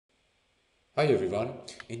Hi everyone,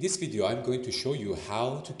 in this video I'm going to show you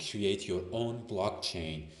how to create your own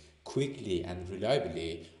blockchain quickly and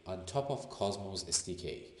reliably on top of Cosmos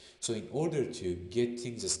SDK. So in order to get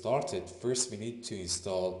things started, first we need to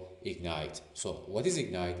install Ignite. So what is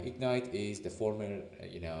Ignite? Ignite is the former,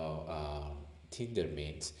 Tinder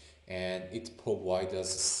Mint, and it provides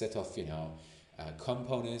us a set of,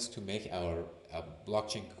 components to make our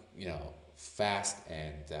blockchain, fast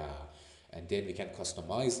and then we can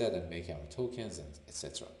customize that and make our tokens and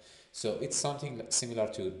etc. So it's something similar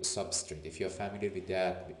to Substrate. If you're familiar with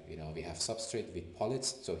that, we have Substrate with Pollitt.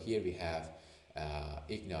 So here we have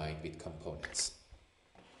Ignite with components.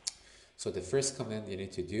 So the first command you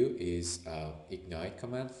need to do is Ignite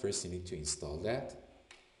command. First, you need to install that.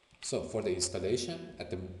 So for the installation,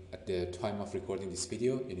 at the time of recording this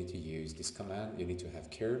video, you need to use this command. You need to have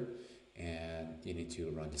curl, and you need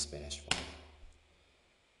to run this bash file.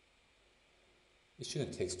 It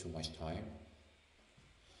shouldn't take too much time.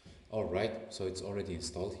 Alright, so it's already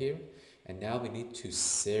installed here, and now we need to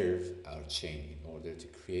serve our chain in order to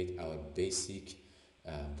create our basic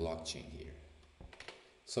blockchain here.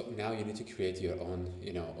 So now you need to create your own,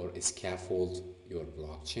 or scaffold your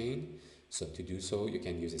blockchain. So to do so, you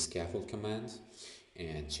can use a scaffold command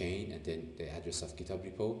and chain and then the address of GitHub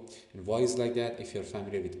repo. And why is like that? If you're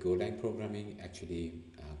familiar with Golang programming, actually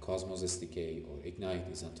Cosmos SDK or Ignite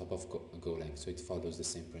is on top of Golang, so it follows the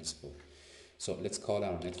same principle. So let's call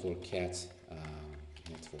our network cat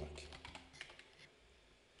network,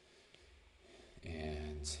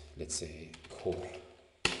 and let's say core.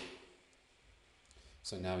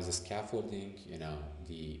 So now is the scaffolding,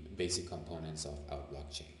 the basic components of our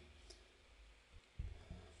blockchain.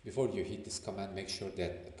 Before you hit this command, make sure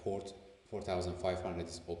that the port 4500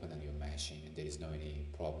 is open on your machine and there is no any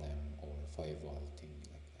problem or firewall thing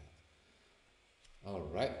like that. All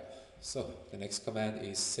right. So the next command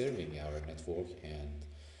is serving our network and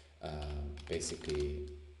basically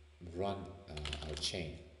run our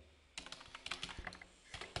chain.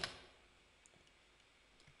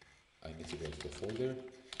 I need to go to the folder,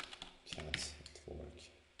 cat network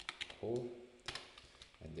core,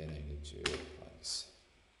 and then I need to run this.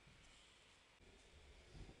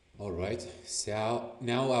 All right, so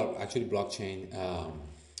now our actually blockchain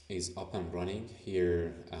is up and running.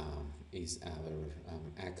 Here is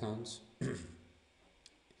our account.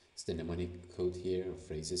 It's the mnemonic code here, or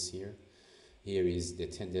phrases here. Here is the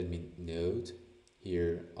Tendermint node.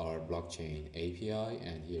 Here our blockchain API,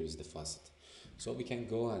 and here is the faucet. So we can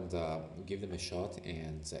go and give them a shot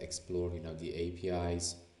and explore, the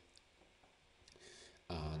APIs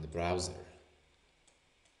on the browser.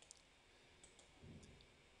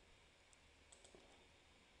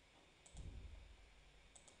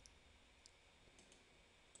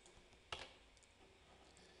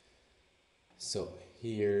 So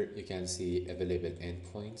here you can see available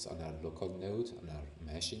endpoints on our local node on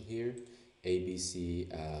our machine here, ABC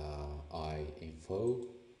I info,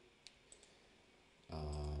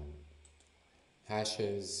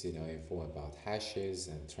 hashes, info about hashes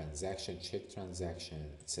and transaction, check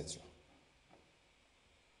transaction, etc.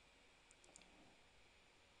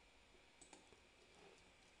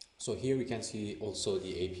 So here we can see also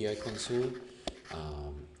the API console,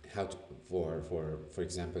 how to, for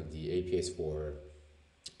example, the APIs for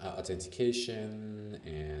authentication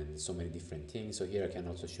and so many different things. So here I can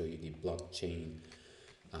also show you the blockchain,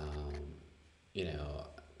 um, you know,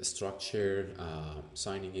 structure,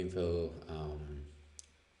 signing info,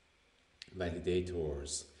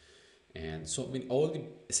 validators, and so I mean all the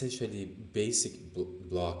essentially basic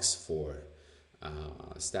blocks for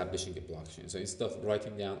establishing a blockchain. So instead of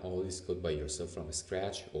writing down all this code by yourself from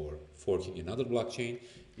scratch or forking another blockchain,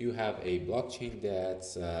 you have a blockchain that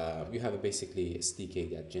you have a basically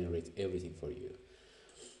SDK that generates everything for you.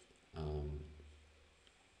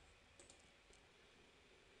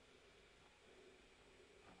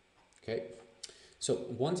 Okay, so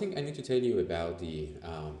one thing I need to tell you about the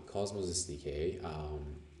Cosmos SDK,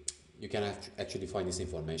 you can actually find this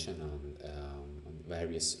information on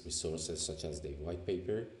various resources such as the white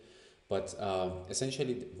paper. But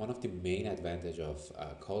essentially, one of the main advantage of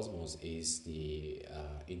Cosmos is the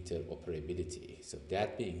interoperability. So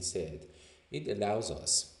that being said, it allows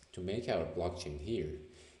us to make our blockchain here,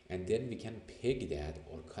 and then we can peg that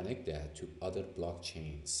or connect that to other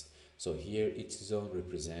blockchains. So here each zone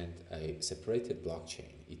represent a separated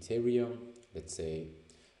blockchain. Ethereum, let's say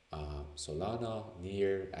Solana,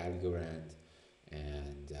 Near, Algorand,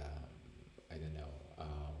 and I don't know,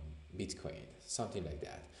 Bitcoin, something like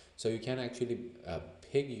that. So you can actually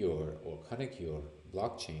peg your or connect your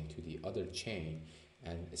blockchain to the other chain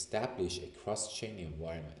and establish a cross-chain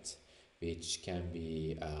environment, which can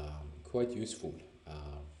be quite useful.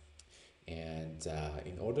 And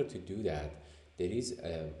in order to do that, there is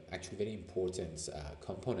actually very important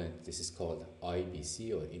component. This is called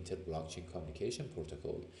IBC, or Inter-Blockchain Communication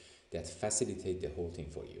Protocol, that facilitate the whole thing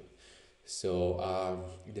for you. So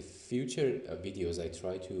in the future videos, I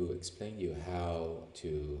try to explain you how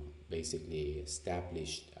to basically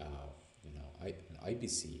establish, an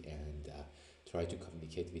IBC, and try to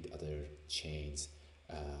communicate with other chains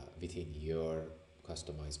within your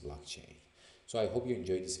customized blockchain. So I hope you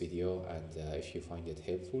enjoyed this video, and if you find it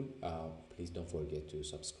helpful, please don't forget to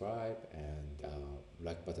subscribe and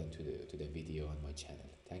like button to the video on my channel.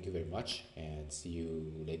 Thank you very much, and see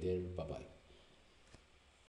you later. Bye bye.